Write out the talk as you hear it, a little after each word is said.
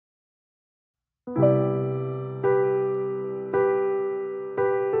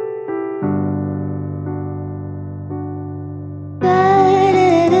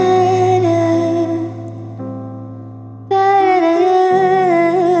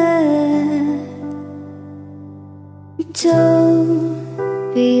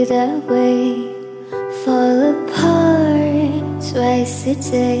Don't be that way. Fall apart twice a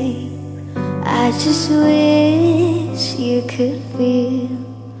day. I just wish you could feel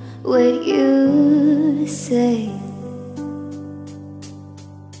what you say.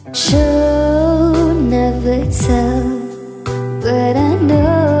 She'll never tell, but I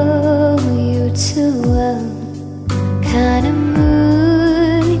know you too well. Kind of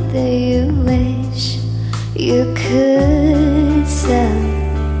mood that you wish you could sell.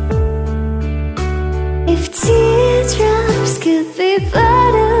 If teardrops could be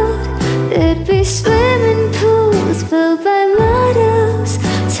bottled, there'd be swimming pools filled by models.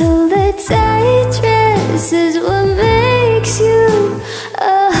 Told that tight dress is what makes you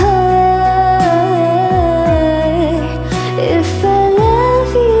a heart. If I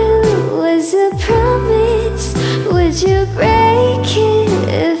love you was a promise, would you break it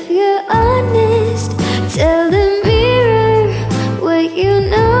if you're honest? Tell the mirror what you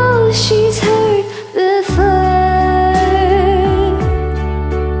know she's heard before.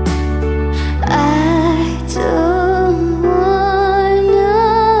 I don't wanna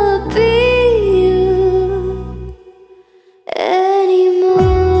be you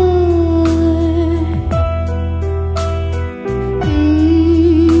anymore.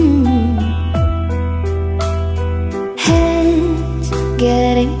 Hands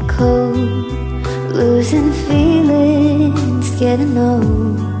getting cold, losing feelings, getting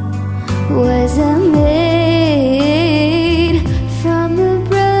old. Was I made from a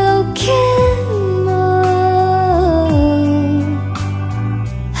broken mold?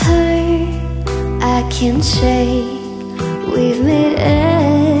 Hurt I can shake, we've made